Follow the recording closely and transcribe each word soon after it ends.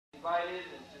invited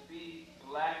and to be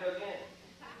black again.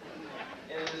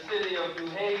 In the city of New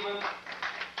Haven,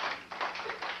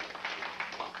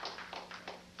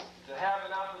 to have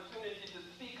an opportunity to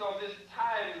speak on this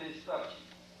timely subject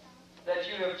that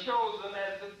you have chosen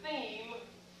as the theme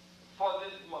for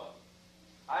this month.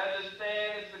 I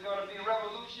understand it's going to be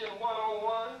Revolution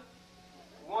 101,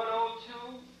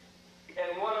 102,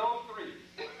 and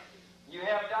 103. You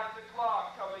have Dr.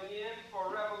 Clark coming in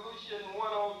for Revolution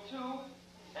 102,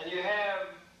 and you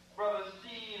have Brother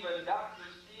Steve and Dr.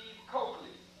 Steve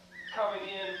Coakley coming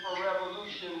in for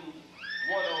Revolution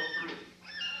 103.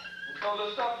 And so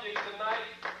the subject tonight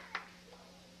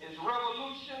is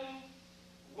Revolution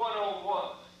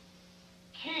 101.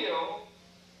 Kill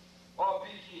or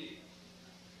be killed.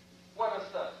 What a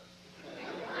subject.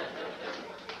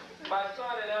 My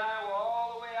son and I were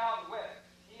all the way out west.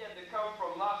 He had to come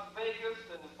from Las Vegas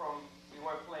and we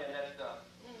weren't playing that stuff.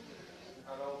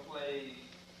 I don't play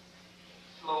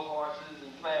slow horses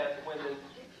and fast women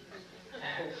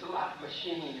and slot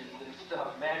machines and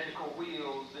stuff, magical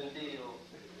wheels and deals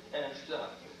and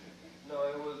stuff. No,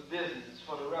 it was business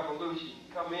for the revolution.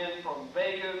 Come in from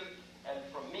Vegas and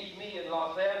meet me in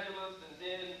Los Angeles, and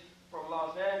then from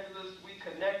Los Angeles we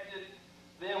connected.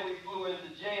 Then we flew into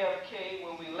JFK.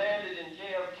 When we landed in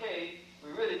JFK,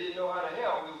 we really didn't know how the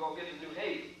hell we were going to get to New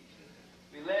Haven.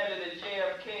 We landed at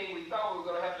JFK. We thought we were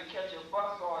going to have to catch a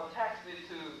bus or a taxi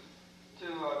to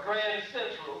Grand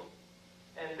Central,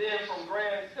 and then from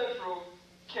Grand Central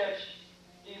catch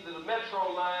either the Metro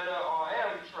Liner or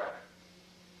Amtrak.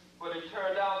 But it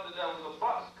turned out that there was a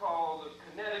bus called the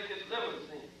Connecticut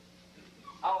Limousine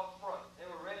out front. They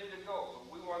were ready to go,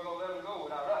 but we weren't going to let them go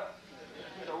without us.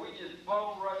 So we just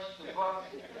bum rushed the bus,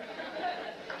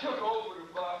 took over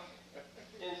the bus,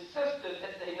 insisted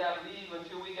that they not leave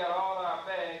until we got all our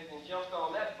bags and jumped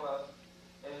on that bus.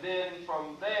 And then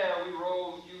from there we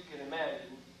rode, you can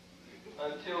imagine,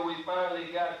 until we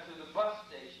finally got to the bus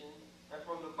station. And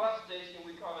from the bus station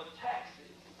we caught a taxi.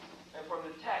 And from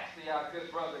the taxi our good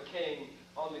brother came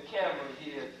on the camera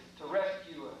here to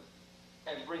rescue us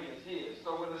and bring us here.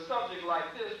 So with a subject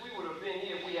like this, we would have been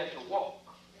here if we had to walk.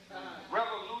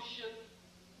 Revolution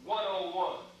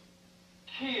 101.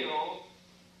 Kill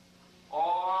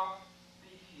or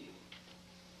be killed.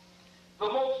 The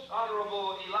Most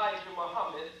Honorable Elijah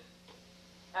Muhammad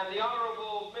and the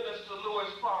Honorable Minister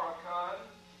Louis Farrakhan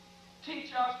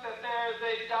teach us that there is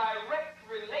a direct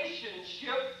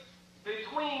relationship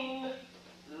between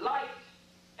light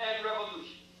and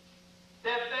revolution.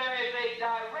 That there is a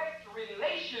direct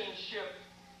relationship,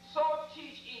 so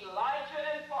teach Elijah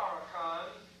and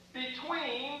Farrakhan,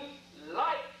 between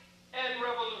light and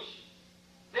revolution.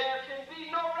 There can be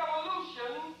no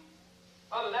revolution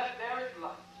unless there is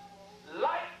light.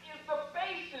 Light is the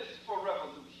basis for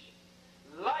revolution.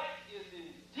 Light is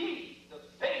indeed the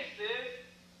basis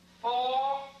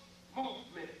for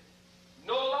movement.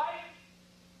 No light,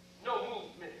 no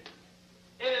movement.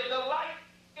 It is the light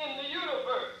in the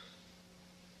universe,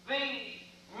 the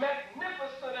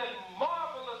magnificent and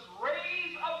marvelous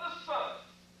rays of the sun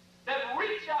that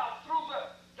reach out through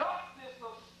the darkness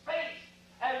of space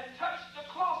and touch the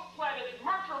close planet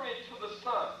Mercury to the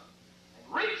sun, and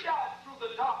reach out through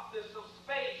the darkness of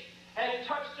space and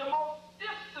touch the most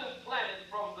distant planet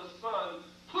from the sun,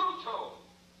 Pluto,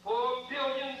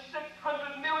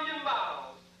 4,600,000,000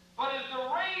 miles. But it's the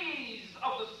rays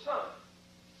of the sun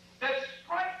that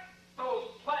strike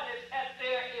those planets at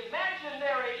their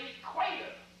imaginary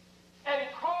equator and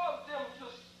cause them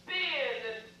to spin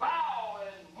and bow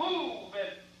and move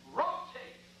and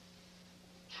rotate,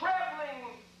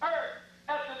 traveling Earth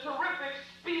at the terrific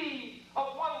speed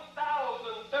of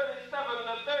 1,037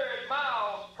 1/3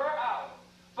 miles per hour.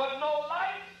 But no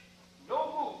light,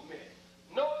 no movement.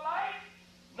 No light,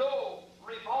 no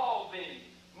revolving.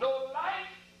 No light,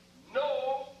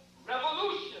 no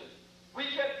revolution. We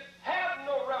can have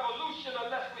no revolution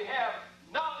unless we have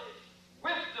knowledge,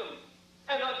 wisdom,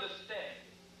 and understanding.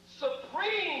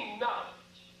 Supreme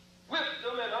knowledge,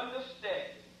 wisdom, and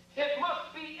understanding. It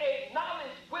must be a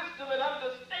knowledge, wisdom, and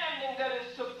understanding that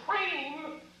is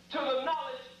supreme to the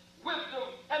knowledge,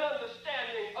 wisdom, and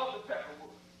understanding of the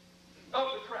peckerwood,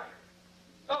 of the cracker,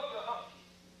 of the hunky,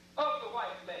 of the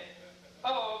white man,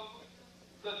 of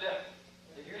the devil.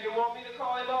 If you didn't want me to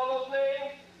call him all those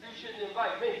names, you shouldn't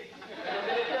invite me. And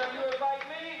anytime you invite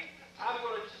me, I'm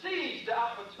going to seize the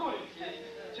opportunity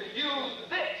to use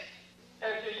this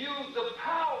and to use the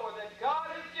power that God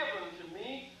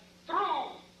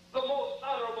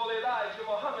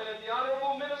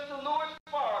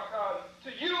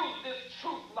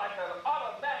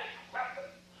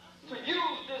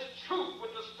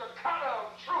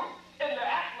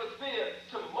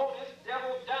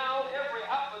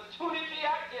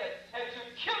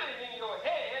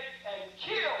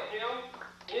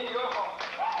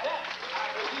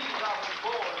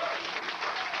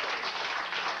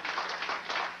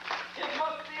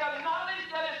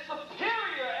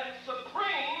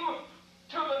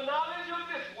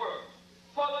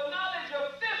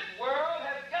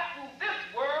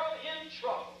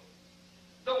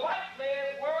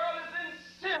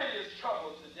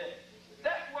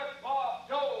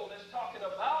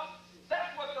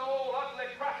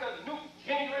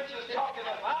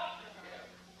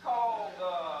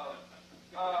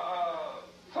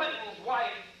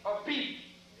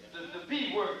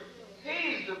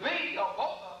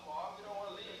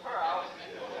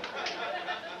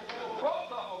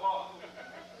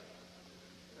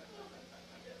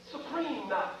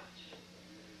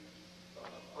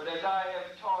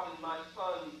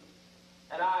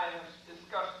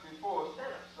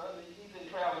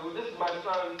This is my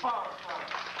son, Parson.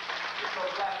 This is my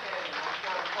black hand, my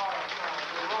son, Parson.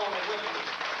 They're rolling with me.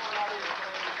 Come on out here, man.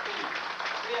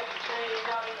 We have to change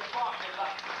out in the parking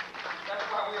lot. That's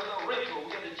why we're a little wrinkled.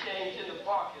 We have to change in the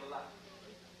parking lot.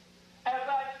 As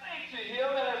I say to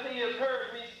him, and as he has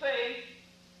heard me say,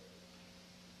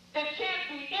 it can't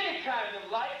be any kind of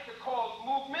light to cause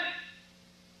movement.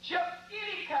 Just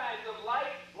any kind of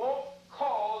light won't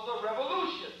cause a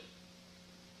revolution.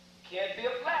 Can't be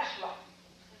a flashlight.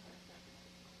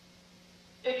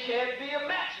 It can't be a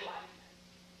matchlight.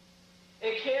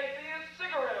 It can't be a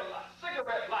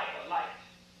cigarette lighter light.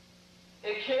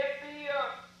 It can't be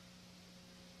a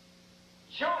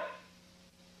joint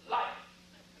light.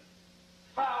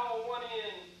 Fire on one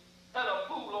end and a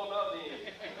pool on the other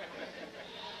end.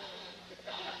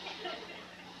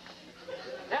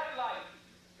 That light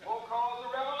won't cause a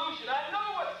revolution. I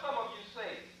know what some of you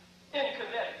say in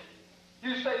Connecticut.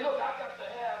 You say, look, I got to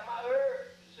have my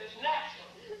herbs. It's natural.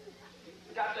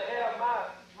 Got to have my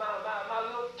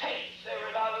little taste.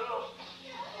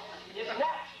 It's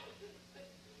natural.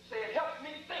 Say, it helps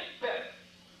me think better.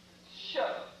 Shut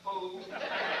up, fool.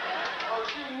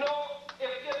 Don't you know,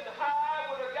 if getting high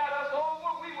would have got us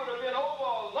over, we would have been over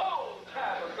a long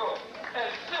time ago. As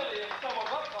silly as some of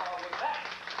us are with that.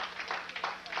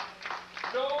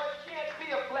 No, it can't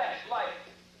be a flashlight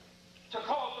to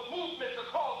cause a movement, to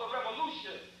cause a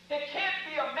revolution. It can't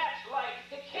be a matchlight.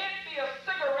 It can't be a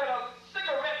cigarette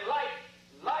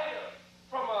lighter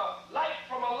from a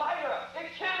lighter.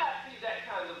 It cannot be that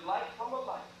kind of light from a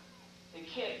lighter. It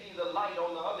can't be the light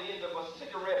on the other end of a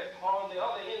cigarette or on the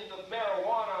other end of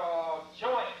marijuana or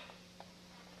joint.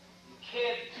 It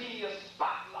can't be a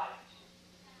spotlight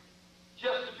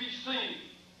just to be seen.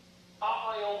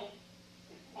 I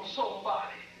am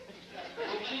somebody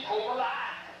who keep hope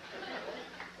alive.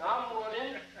 I'm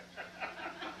running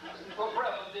for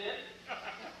president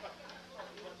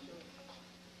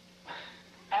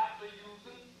after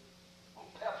using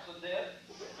Pepsodent.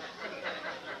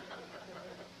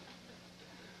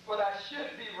 But I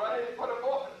should be running for the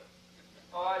border,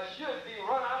 or I should be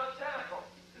run out of town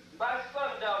by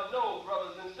sundown. No,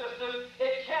 brothers and sisters,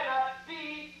 it cannot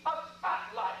be a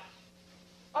spotlight.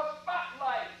 A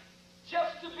spotlight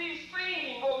just to be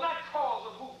seen will not cause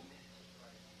a movement.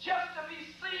 Just to be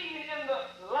seen in the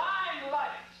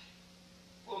limelight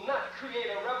will not create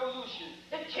a revolution.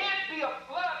 It can't be a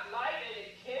floodlight and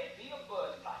it can't be a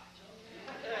bud light.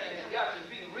 It's got to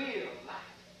be real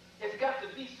light. It's got to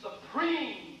be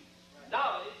supreme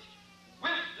knowledge,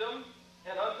 wisdom,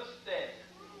 and understanding.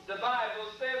 The Bible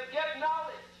says, get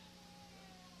knowledge,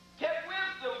 get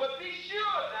wisdom, but be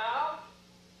sure now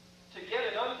to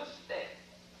get an understanding.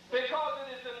 Because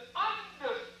it is an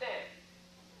understanding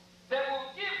that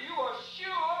will give you a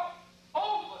sure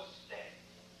overstanding.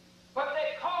 But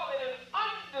they call it an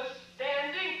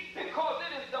understanding because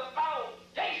it is the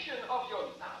foundation of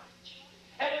your knowledge.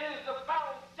 And it is the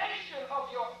foundation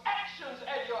of your actions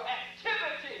and your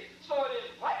activity. So it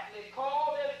is rightly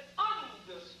called an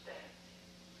understanding.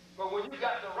 But when you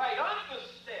got the right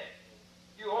understanding,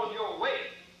 you're on your